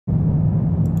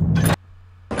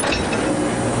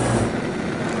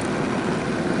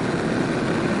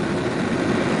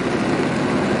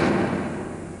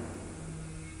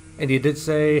And he did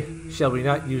say, "Shall we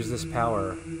not use this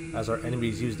power, as our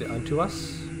enemies used it unto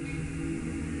us?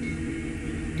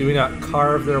 Do we not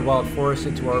carve their wild forests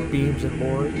into our beams and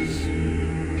boards?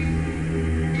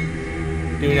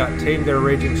 Do we not tame their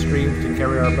raging streams to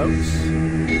carry our boats?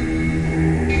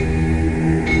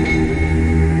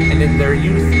 And in their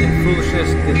youth and foolishness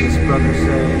did his brother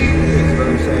say,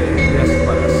 yes,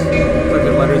 let us, like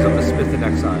the letters of the smith in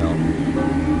exile."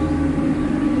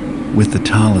 With the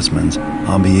talismans,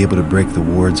 I'll be able to break the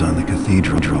wards on the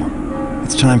cathedral.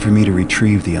 It's time for me to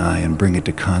retrieve the eye and bring it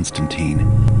to Constantine.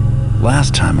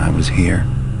 Last time I was here,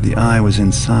 the eye was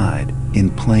inside, in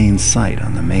plain sight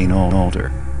on the main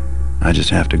altar. I just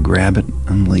have to grab it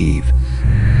and leave.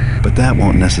 But that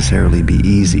won't necessarily be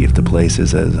easy if the place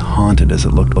is as haunted as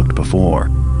it looked before.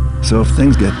 So if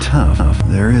things get tough,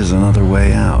 there is another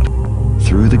way out.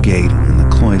 Through the gate in the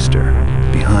cloister,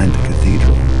 behind the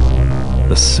cathedral.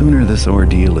 The sooner this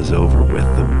ordeal is over with,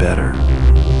 the better.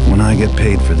 When I get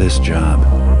paid for this job,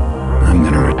 I'm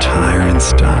gonna retire in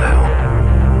style.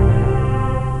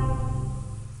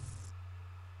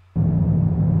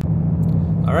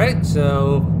 Alright,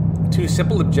 so 2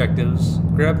 simple objectives.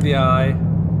 Grab the eye,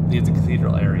 leave the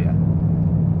cathedral area.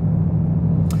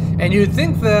 And you'd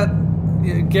think that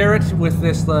Garrett, with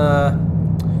this,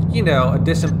 you know, a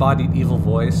disembodied evil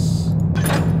voice,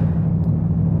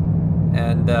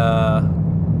 and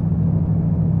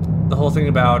the whole thing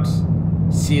about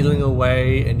sealing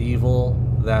away an evil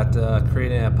that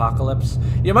created an apocalypse,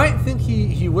 you might think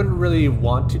he wouldn't really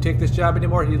want to take this job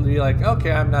anymore. He'd be like,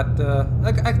 okay, I'm not,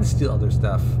 I can steal other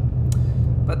stuff.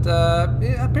 But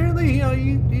yeah, apparently, you know,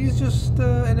 he's just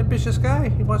an ambitious guy.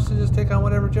 He wants to just take on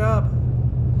whatever job.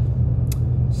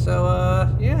 So,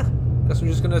 yeah, guess we're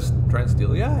just gonna try and steal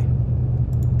the eye.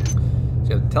 So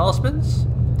you have the talismans.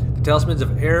 The talismans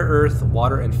of air, earth,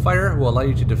 water, and fire will allow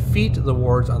you to defeat the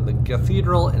wards on the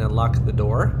cathedral and unlock the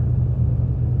door.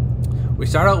 We're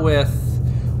starting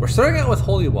out with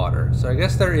holy water, so I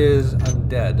guess there is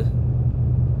undead.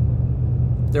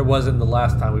 There wasn't the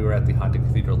last time we were at the haunted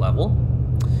cathedral level.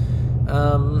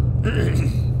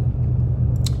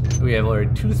 We have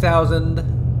already 2,000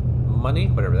 money,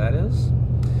 whatever that is.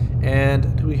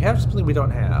 And do we have something we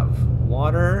don't have?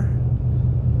 Water.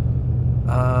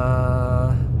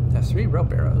 Have 3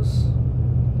 rope arrows.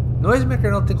 Noisemaker I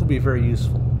don't think will be very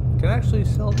useful. Can I actually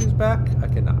sell these back? I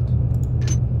cannot.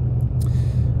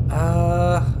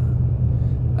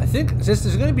 I think since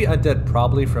there's going to be undead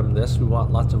probably from this, we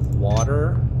want lots of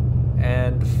water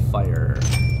and fire.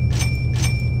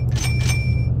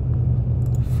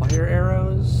 Fire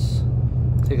arrows.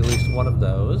 Take at least one of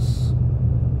those.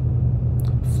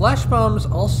 Flash bombs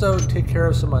also take care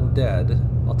of some undead.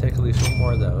 I'll take at least one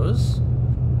more of those.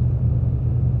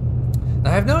 Now,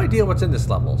 I have no idea what's in this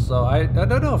level, so I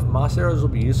don't know if moss arrows will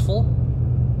be useful.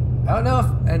 I don't know if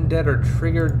undead are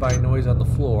triggered by noise on the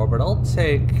floor, but I'll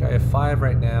take, I have 5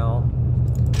 right now,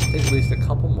 take at least a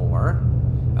couple more.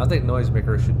 I don't think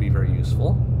Noisemaker should be very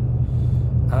useful.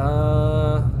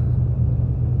 I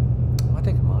want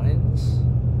to take mines.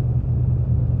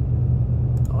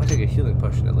 I want to take a healing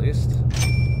potion at least.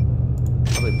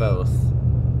 Probably both.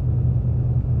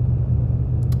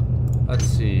 Let's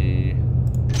see.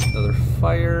 Another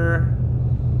fire.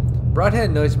 Broadhead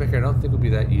and Noisemaker I don't think would be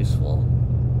that useful.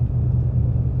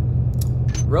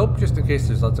 Rope just in case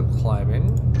there's lots of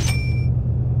climbing.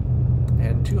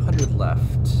 And 200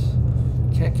 left.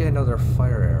 Can't get another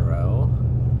fire arrow.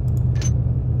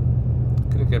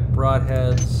 Gonna get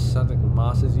broadheads. I don't think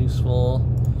moss is useful.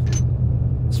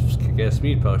 Could get a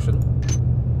speed potion.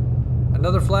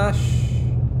 Another flash.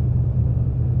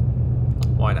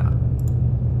 Why not?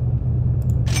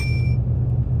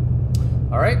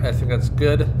 Alright, I think that's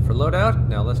good for loadout.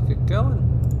 Now let's get going.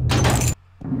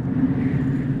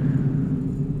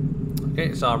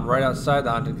 Okay, so I'm right outside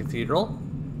the haunted cathedral.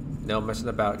 No messing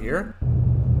about here.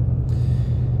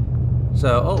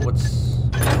 So, oh, what's...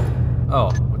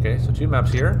 Oh, okay, so 2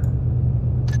 maps here.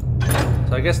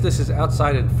 So I guess this is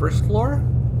outside in first floor.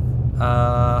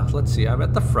 Let's see, I'm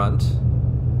at the front.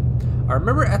 I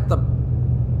remember at the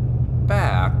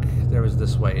back, there was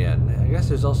this way in. I guess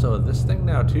there's also this thing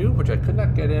now too, which I could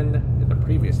not get in the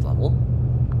previous level.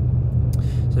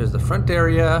 So there's the front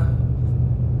area.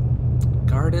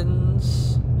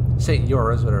 Gardens, St.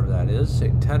 Yora's, whatever that is,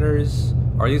 St. Tenor's.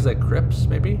 Are these like crypts,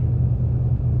 maybe?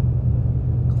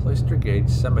 Cloister Gate,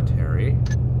 Cemetery.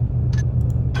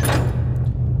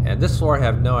 And this floor I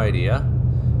have no idea.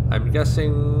 I'm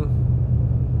guessing...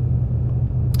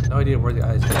 No idea where the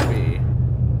eye's gonna be.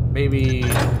 Maybe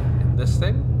in this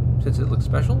thing, since it looks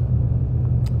special?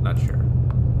 Not sure.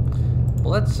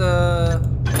 Well, let's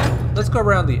go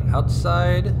around the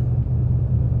outside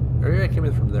Maybe I came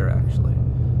in from there, actually.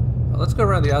 Well, let's go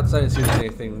around the outside and see if there's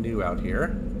anything new out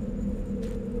here.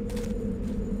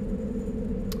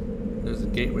 There's a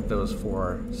gate with those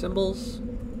 4 symbols.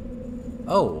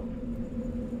 Oh.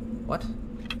 What?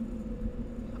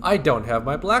 I don't have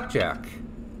my blackjack.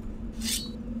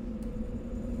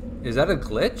 Is that a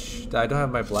glitch? That I don't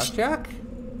have my blackjack?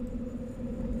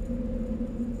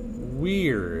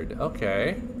 Weird.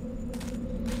 Okay.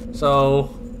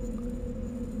 So,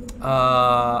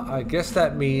 I guess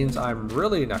that means I'm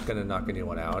really not going to knock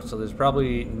anyone out. So there's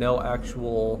probably no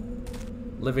actual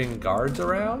living guards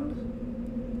around?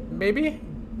 Maybe?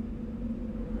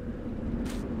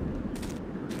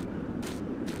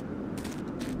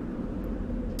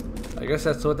 I guess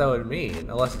that's what that would mean,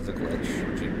 unless it's a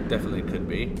glitch, which it definitely could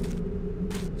be.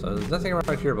 So there's nothing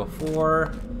around here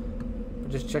before.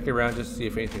 Just check around just to see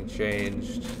if anything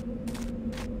changed.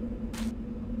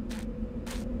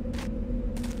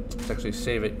 Let's actually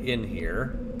save it in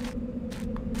here.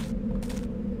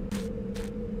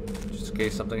 Just in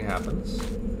case something happens.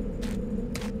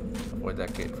 Avoid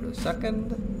that gate for a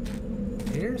second.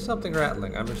 Here's something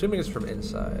rattling. I'm assuming it's from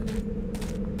inside.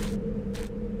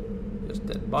 Just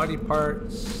dead body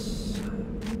parts.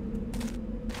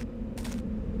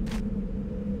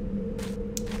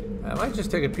 I might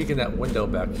just take a peek in that window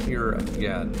back here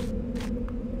again.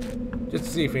 Just to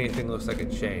see if anything looks like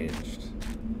it changed.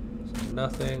 So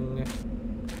nothing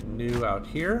new out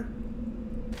here.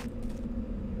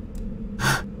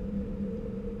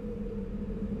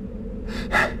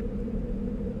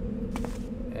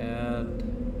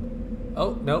 And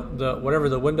oh no, whatever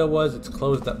the window was, it's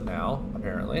closed up now,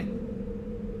 apparently.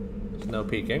 There's no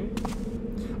peeking.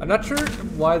 I'm not sure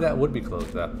why that would be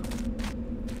closed up.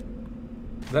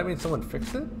 Does that mean someone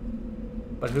fixed it?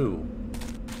 But who?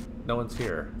 No one's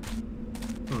here.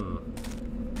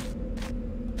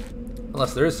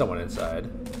 Unless there is someone inside.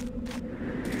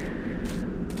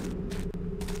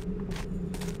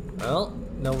 Well,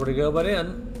 nowhere to go but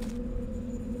in.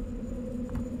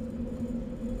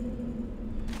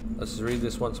 Let's read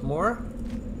this once more.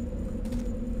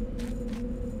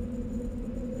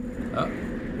 Oh,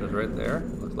 it was right there,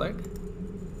 looks like.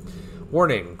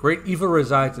 Warning, great evil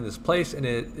resides in this place and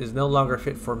it is no longer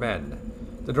fit for men.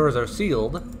 The doors are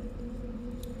sealed.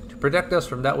 To protect us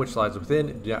from that which lies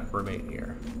within, do not remain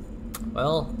here.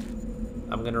 Well,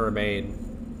 I'm going to remain,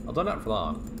 although not for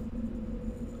long.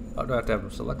 Oh, do I have to have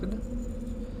them selected?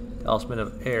 Talisman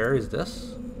of air is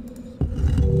this.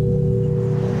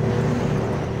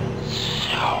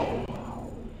 So,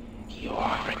 you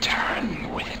are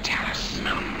returned with the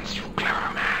talismans, you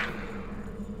clever man.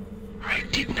 I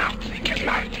did not think it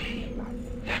likely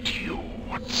that you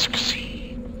would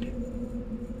succeed.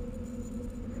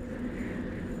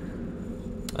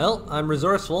 Well, I'm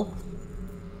resourceful.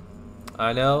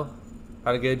 I know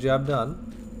how to get a job done.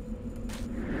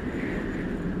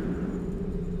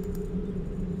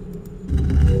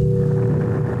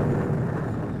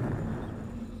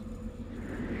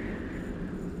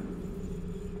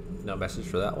 No message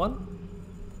for that one.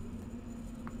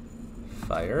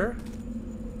 Fire.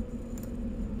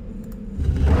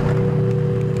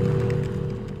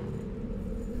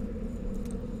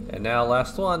 And now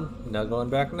last one. No going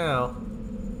back now.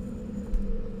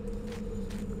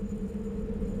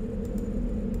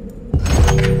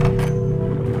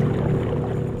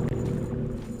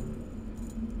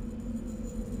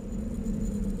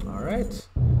 Alright.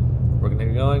 We're gonna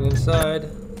be going inside.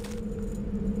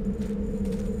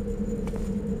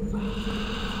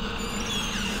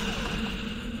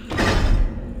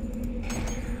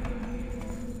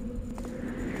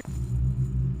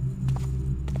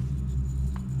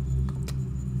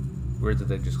 Weird that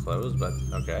they just closed, but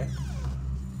okay.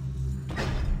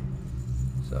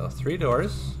 So 3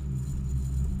 doors.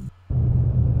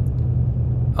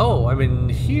 Oh, I'm in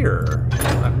here.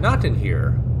 I'm not in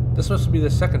here. This must be the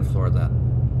 2nd floor then.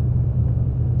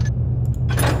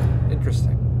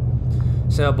 Interesting.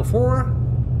 So before,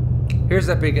 here's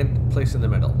that big place in the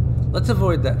middle. Let's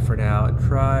avoid that for now and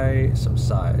try some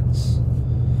sides.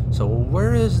 So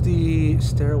where is the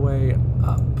stairway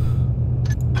up?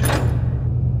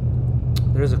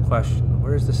 There's a question.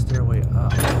 Where's the stairway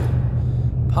up?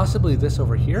 Possibly this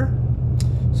over here?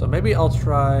 So maybe I'll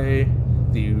try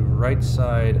the right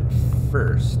side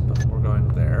first before going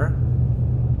there.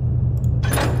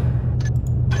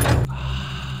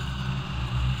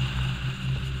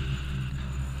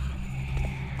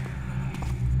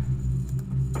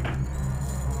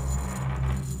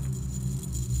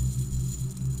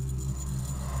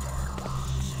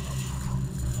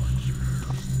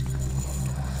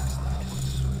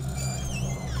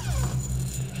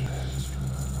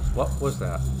 What was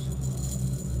that?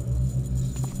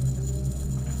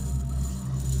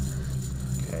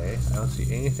 I don't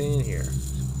see anything in here.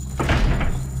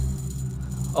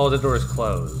 Oh, the door is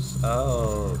closed.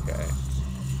 Oh, okay.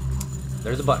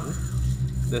 There's a button.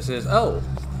 This is... Oh!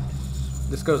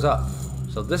 This goes up.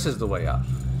 So this is the way up.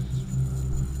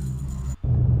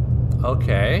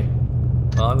 Okay.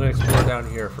 Well, I'm going to explore down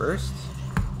here first.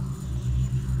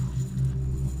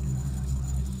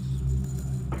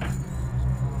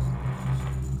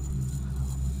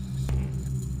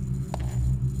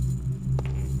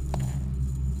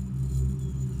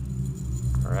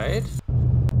 Alright.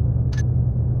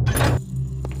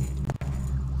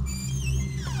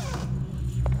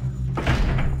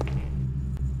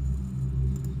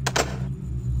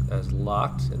 That's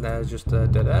locked, and that is just a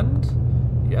dead end.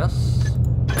 Yes.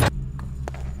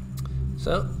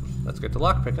 So, let's get to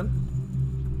lockpicking.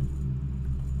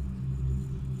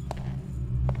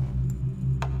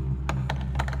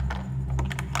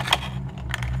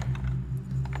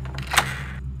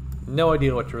 No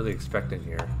idea what to really expect in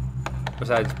here.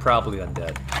 Besides, probably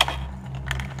undead.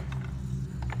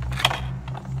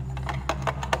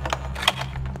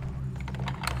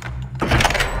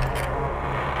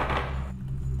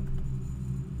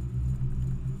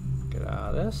 Get out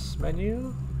of this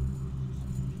menu.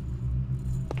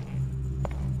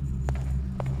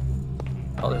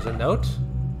 Oh, there's a note.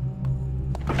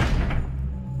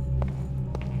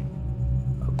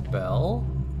 A bell.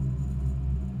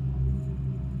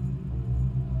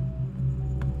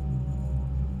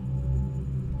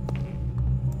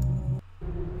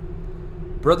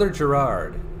 Brother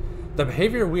Gerard, the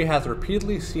behavior we hath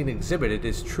repeatedly seen exhibited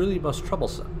is truly most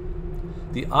troublesome.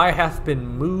 The eye hath been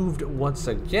moved once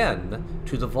again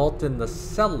to the vault in the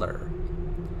cellar.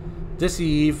 This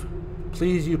eve,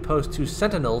 please you post 2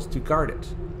 sentinels to guard it.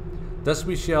 Thus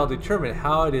we shall determine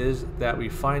how it is that we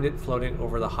find it floating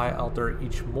over the high altar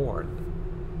each morn.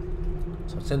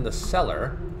 So it's in the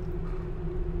cellar.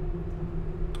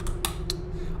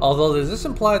 Although, does this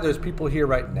imply there's people here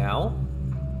right now?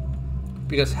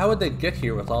 Because how would they get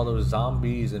here with all those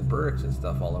zombies and birds and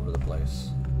stuff all over the place?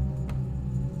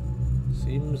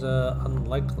 Seems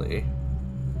unlikely.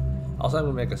 Also, I'm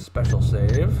going to make a special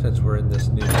save since we're in this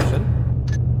new mission.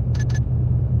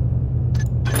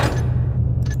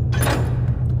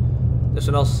 This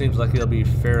one also seems like it'll be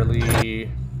fairly...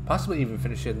 possibly even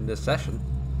finish it in this session.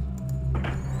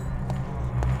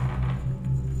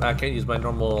 I can't use my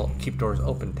normal keep doors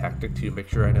open tactic to make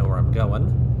sure I know where I'm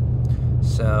going.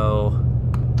 So...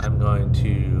 I'm going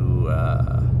to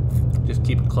just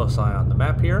keep a close eye on the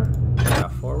map here. Now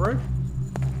forward.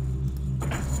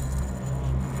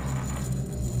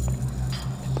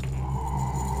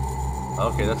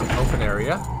 Okay, that's an open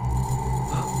area.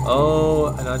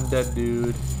 Oh, an undead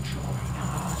dude.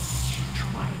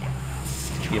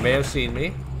 You may have seen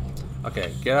me.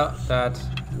 Okay, get out that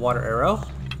water arrow.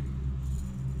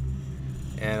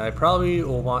 And I probably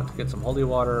will want to get some holy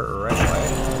water right away.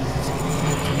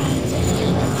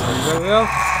 There we go.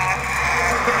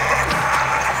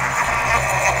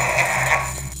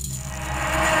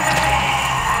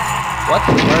 What?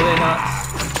 Why are they not?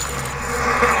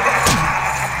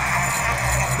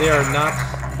 They are not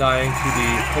dying to the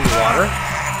holy water.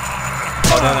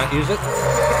 Oh, did I not use it?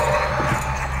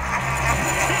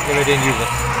 Maybe I didn't use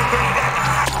it.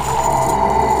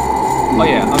 Oh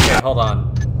yeah, okay, hold on.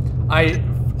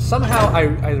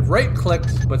 I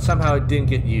right-clicked, but somehow it didn't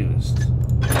get used.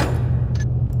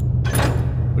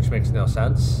 Which makes no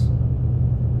sense.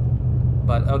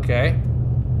 But okay.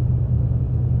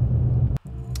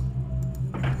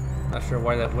 Not sure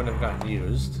why that wouldn't have gotten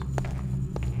used.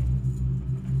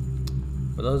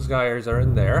 But those guys are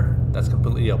in there. That's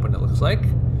completely open, it looks like.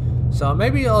 So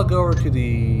maybe I'll go over to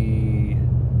the...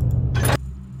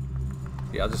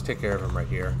 Yeah, I'll just take care of him right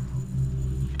here.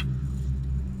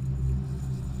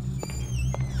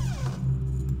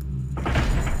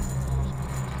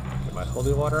 Get my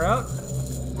holy water out.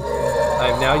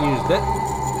 I've now used it,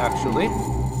 actually.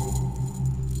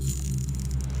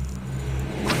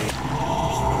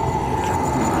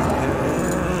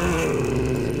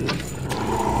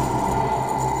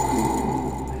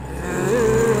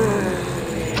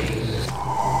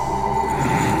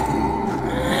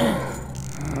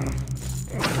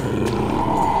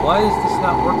 Why is this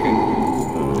not working?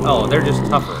 Oh, they're just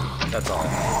tougher, that's all.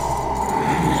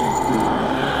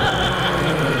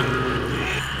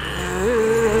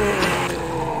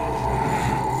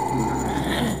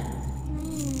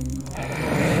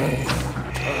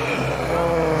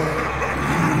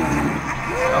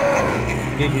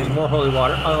 Need to use more holy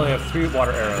water. I only have 3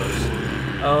 water arrows.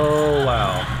 Oh,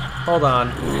 wow. Hold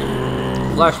on.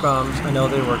 Flash bombs, I know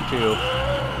they work too.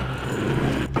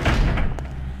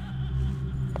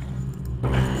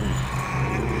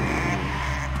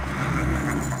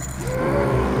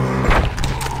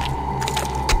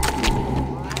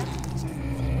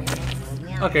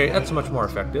 Okay, that's much more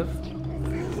effective.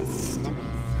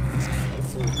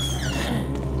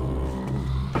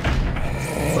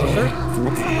 Closer.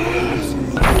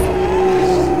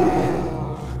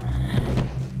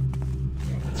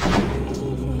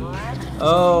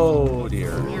 Oh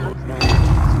dear.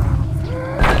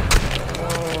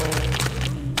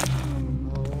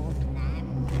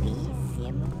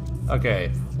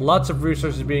 Okay, lots of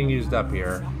resources being used up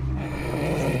here.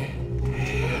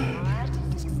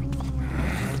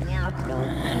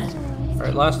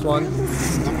 Alright, last one.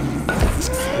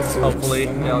 Hopefully,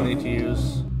 they'll need to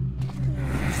use.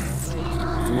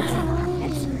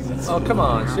 Oh, come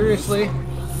on, seriously?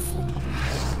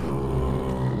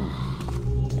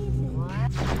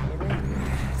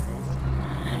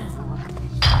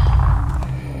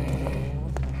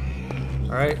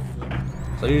 Alright,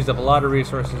 so I used up a lot of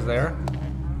resources there.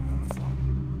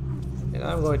 And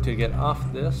I'm going to get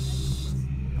off this.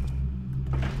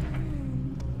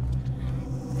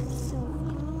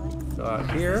 Go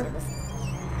out here.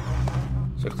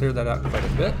 So clear that out quite a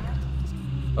bit.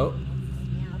 Oh.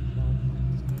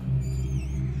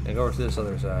 And go over to this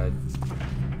other side.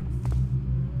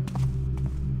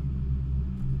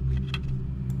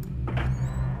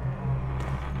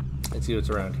 And see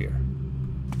what's around here.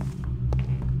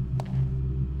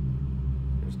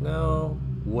 There's no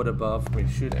wood above for me to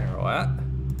shoot an arrow at.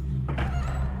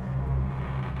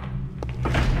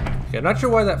 Okay, I'm not sure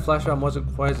why that flash bomb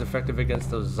wasn't quite as effective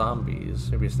against those zombies.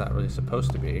 Maybe it's not really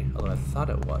supposed to be, although I thought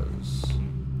it was.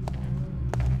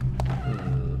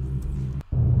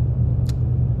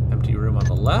 Empty room on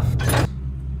the left.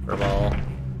 Furball.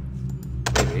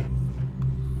 Maybe.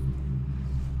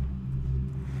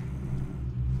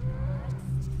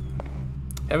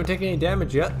 Haven't taken any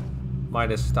damage yet.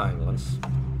 Minus dying once.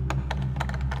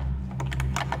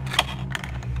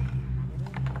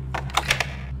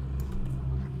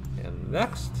 And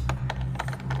next.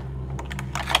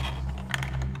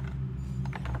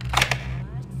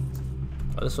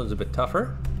 Oh, this one's a bit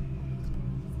tougher.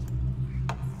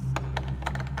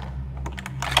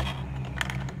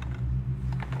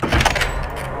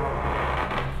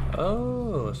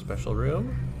 Oh, a special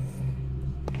room.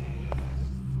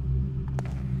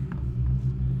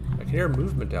 I can hear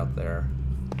movement out there.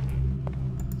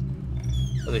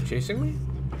 Are they chasing me?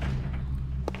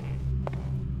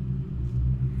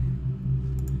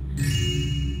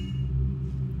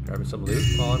 Grabbing some loot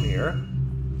while I'm here.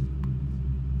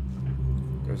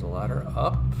 There's a ladder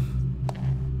up.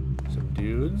 Some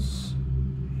dudes.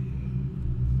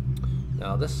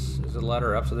 Now this is a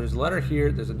ladder up, so there's a ladder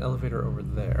here, there's an elevator over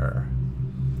there.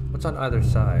 What's on either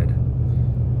side?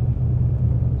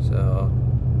 So,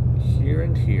 here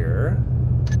and here.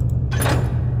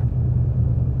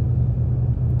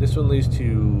 This one leads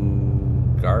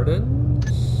to gardens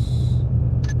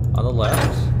on the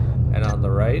left, and on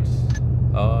the right.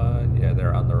 Yeah,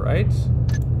 they're on the right.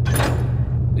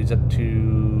 Leads up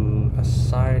to a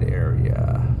side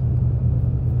area.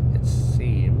 It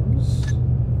seems.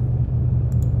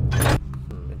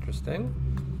 Interesting.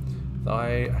 Though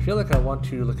I feel like I want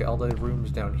to look at all the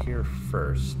rooms down here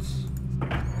first.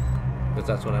 Because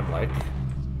that's what I'm like.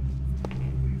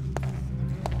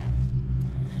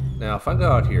 Now, if I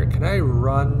go out here, can I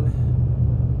run?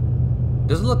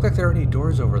 Doesn't look like there are any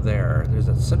doors over there. There's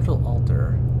that central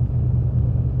altar.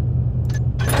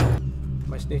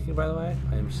 Am I sneaking, by the way?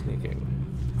 I am sneaking.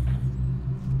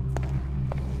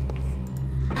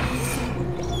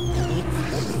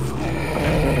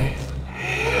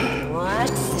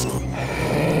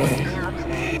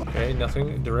 Okay,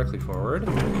 nothing directly forward.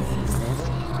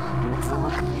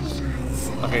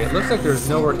 Okay, it looks like there's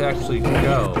nowhere to actually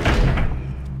go.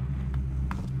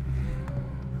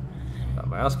 Oh,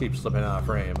 my mouse keeps slipping out of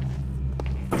frame.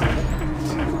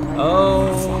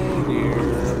 Oh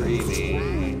dear me.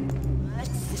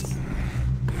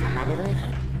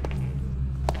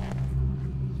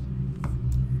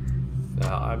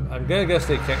 Now, I'm gonna guess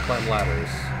they can't climb ladders.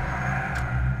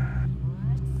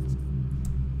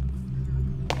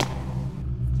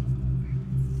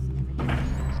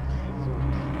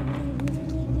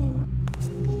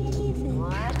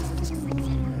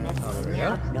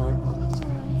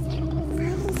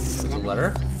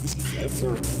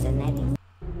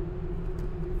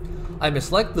 I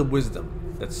mislike the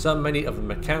wisdom that so many of the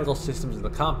mechanical systems in the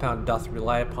compound doth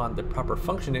rely upon the proper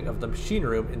functioning of the machine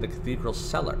room in the cathedral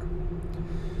cellar.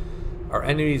 Our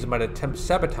enemies might attempt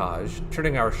sabotage,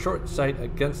 turning our short sight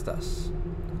against us.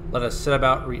 Let us set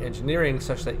about re-engineering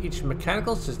such that each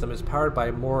mechanical system is powered by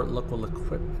more local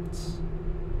equipment.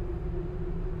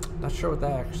 Not sure what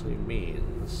that actually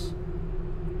means.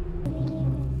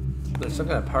 there's some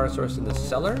kind of power source in the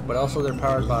cellar, but also they're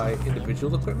powered by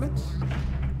individual equipment.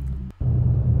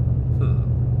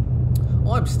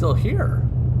 Oh, I'm still here.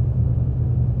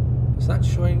 It's not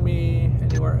showing me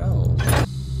anywhere else.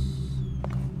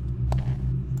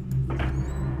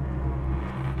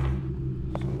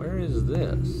 So where is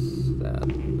this then?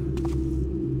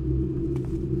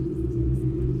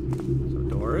 Some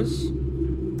doors.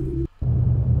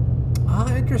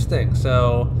 Ah, interesting.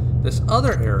 So this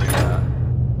other area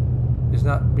is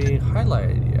not being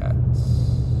highlighted yet.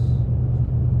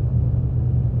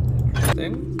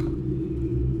 Interesting.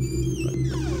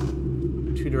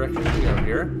 Two directions to go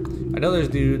here. I know there's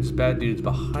dudes, bad dudes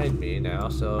behind me now,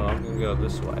 so I'm gonna go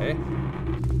this way.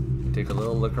 Take a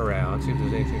little look around, see if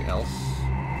there's anything else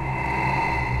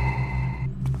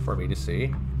for me to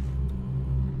see.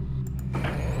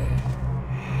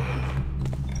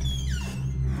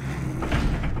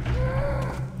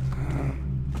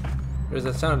 There's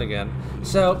that sound again.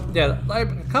 So, yeah, I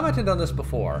commented on this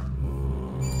before.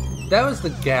 That was the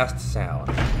ghast sound.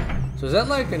 So is that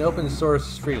like an open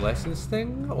source free license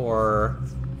thing, or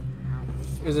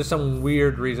is there some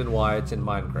weird reason why it's in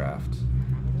Minecraft?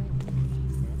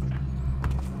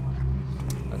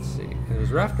 Let's see.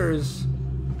 There's rafters.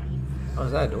 Oh,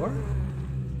 is that a door?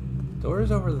 Door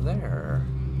is over there.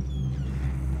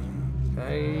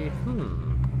 Okay.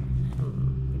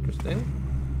 Interesting.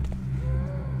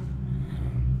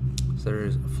 So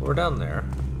there's a floor down there.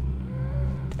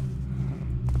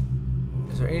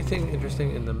 Is there anything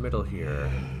interesting in the middle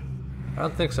here? I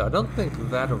don't think so. I don't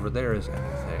think that over there is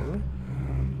anything.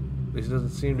 At least it doesn't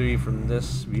seem to be from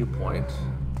this viewpoint.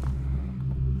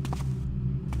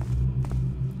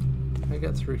 Can I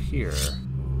get through here?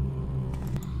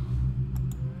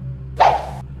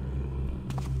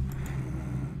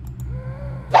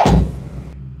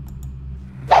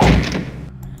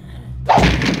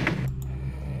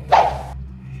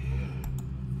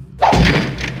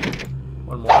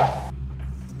 One more.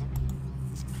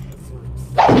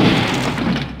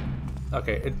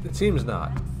 Okay, it seems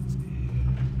not.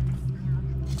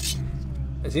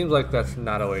 It seems like that's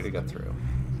not a way to get through.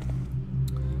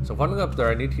 So if I go up there,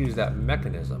 I need to use that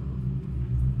mechanism.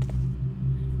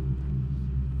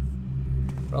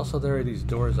 But also there are these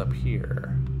doors up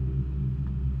here.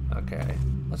 Okay,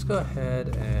 let's go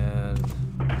ahead and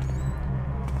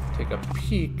take a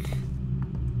peek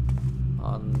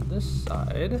on this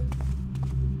side.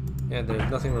 And there's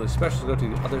nothing really special, so go to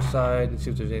the other side and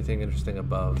see if there's anything interesting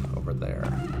above over there.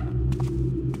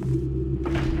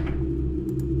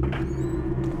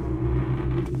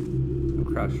 I'm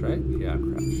crouched, right? Yeah,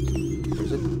 I'm crouched.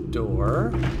 There's a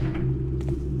door.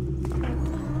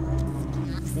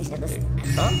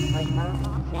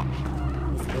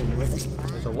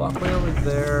 There's a walkway over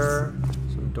there.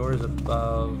 Some doors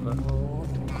above.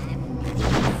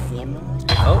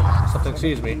 Oh, something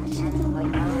sees me.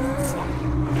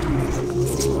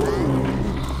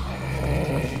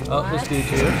 Oh, this dude's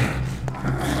here.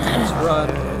 Let's run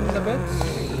a bit.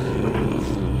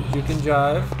 Juke and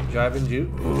jive. Jive and juke.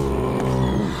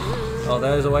 Oh,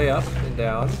 that is a way up and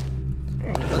down.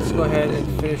 Let's go ahead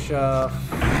and finish off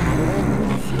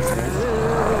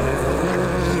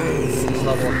this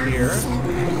level here.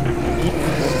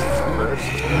 First.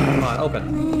 Come on, open.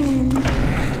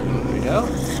 There we go.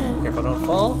 Careful, don't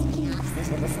fall.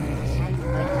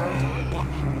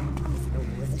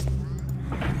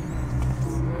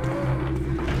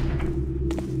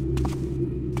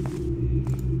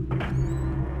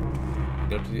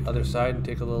 Go to the other side and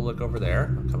take a little look over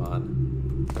there. Oh, come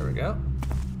on. There we go.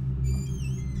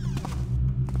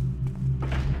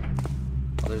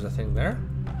 Oh, there's a thing there.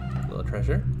 A little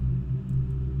treasure.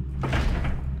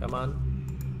 Come on.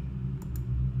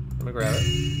 Let me grab it.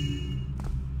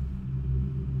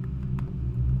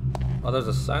 Oh, there's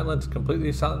a silent,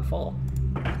 completely silent fall.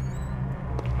 I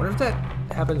wonder if that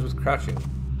happens with crouching.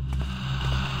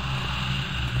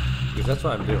 Because that's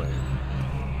what I'm doing.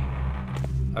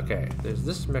 Okay, there's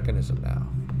this mechanism now.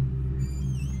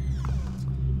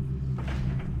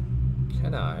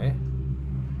 Can I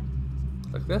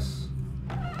click this?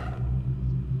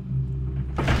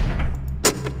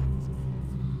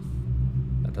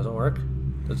 That doesn't work.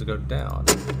 Does it go down?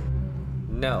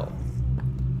 No.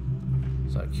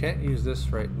 So I can't use this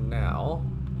right now.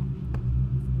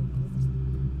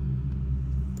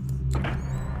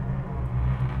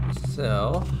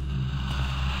 So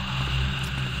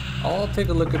I'll take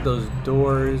a look at those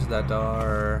doors that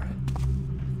are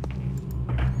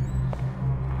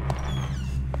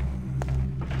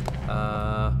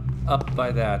up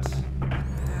by that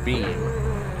beam.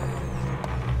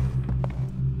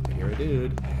 I hear a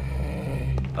dude.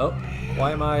 Oh,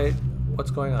 why am I...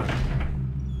 What's going on?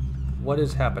 What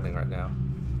is happening right now?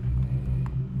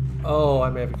 Oh, I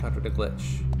may have encountered a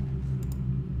glitch.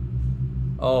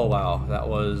 Oh wow, that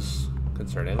was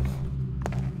concerning.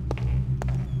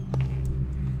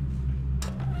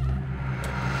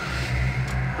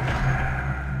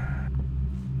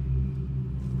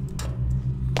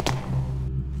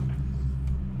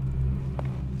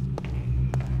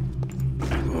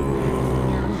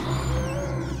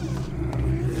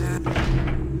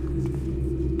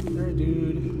 There,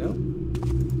 dude. Nope.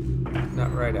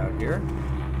 Not right out here.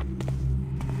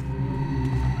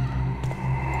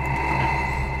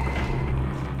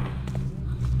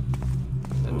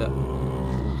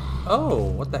 Oh,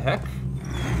 what the heck?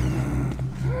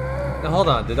 Now hold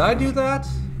on, did I do that?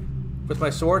 With my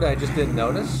sword I just didn't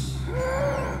notice?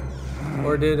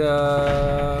 Or did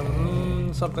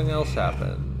something else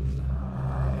happen?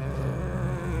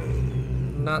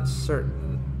 Not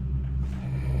certain.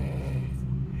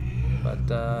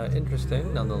 But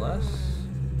interesting nonetheless.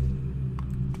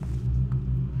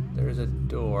 There's a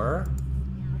door.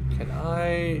 Can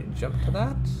I jump to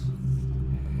that?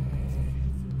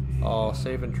 I'll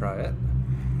save and try it.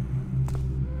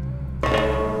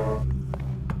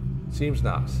 Seems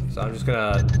not. So I'm just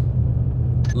gonna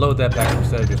load that back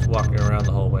instead of just walking around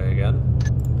the whole way again.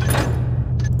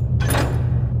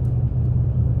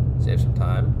 Save some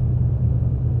time.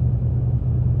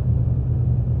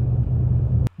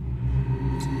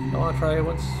 I want to try it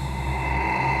once.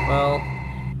 Well,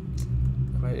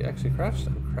 am I actually crouched?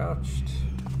 I'm crouched.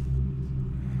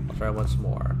 I'll try once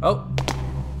more. Oh!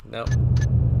 Nope.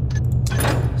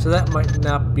 So that might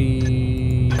not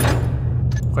be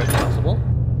quite possible.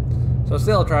 So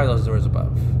still I'll try those doors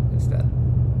above instead.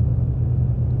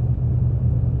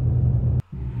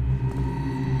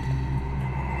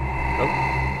 Nope.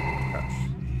 Crouch.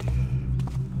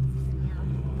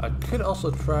 I could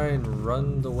also try and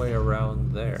run the way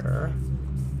around there.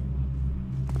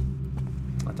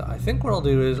 I think what I'll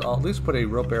do is I'll at least put a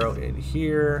rope arrow in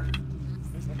here.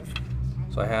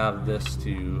 So I have this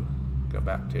to go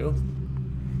back to.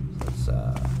 Let's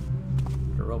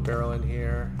put a rope arrow in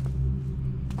here.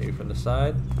 Maybe from the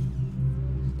side.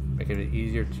 Make it a bit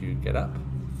easier to get up.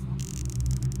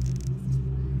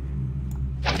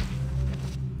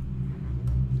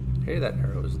 Okay, that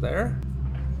arrow is there.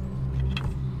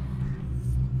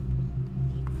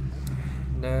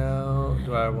 Now,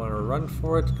 do I want to run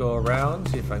for it, go around,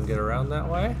 see if I can get around that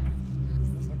way?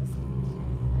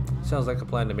 Sounds like a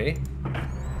plan to me.